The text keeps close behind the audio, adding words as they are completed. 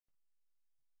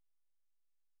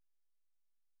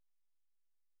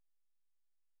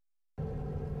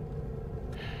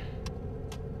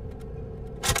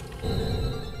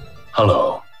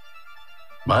Hello.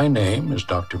 My name is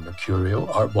Dr. Mercurio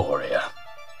Arborea,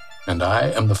 and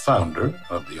I am the founder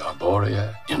of the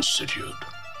Arborea Institute.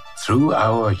 Through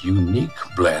our unique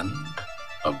blend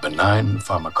of benign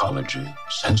pharmacology,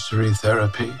 sensory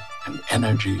therapy, and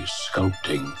energy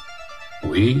sculpting,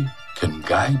 we can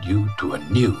guide you to a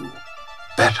new,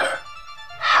 better,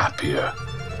 happier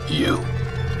you.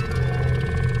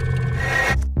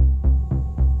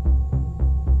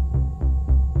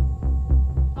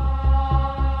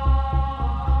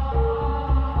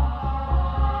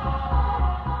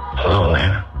 Hello,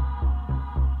 Lana.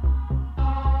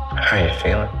 How are you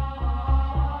feeling?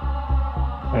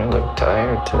 You look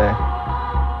tired today.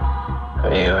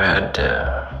 Have you had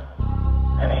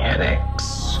any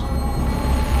headaches?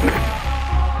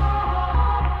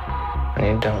 And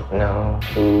you don't know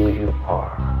who you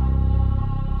are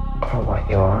or what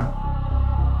you are?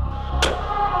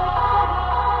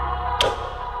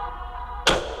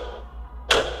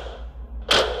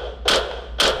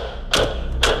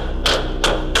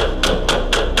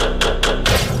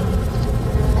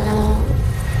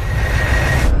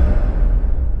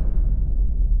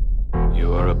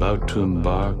 About to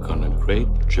embark on a great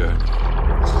journey.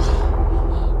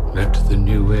 Let the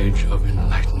new age of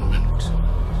enlightenment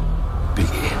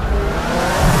begin.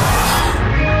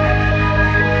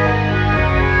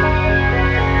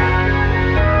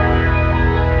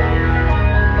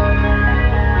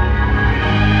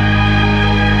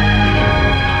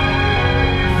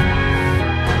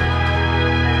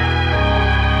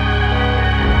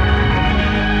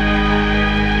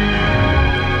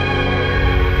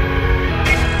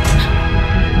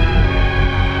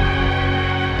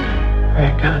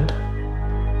 Very good.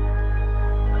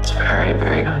 That's very,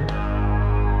 very good.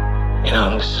 You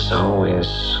know, this is always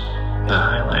the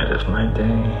highlight of my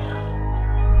day.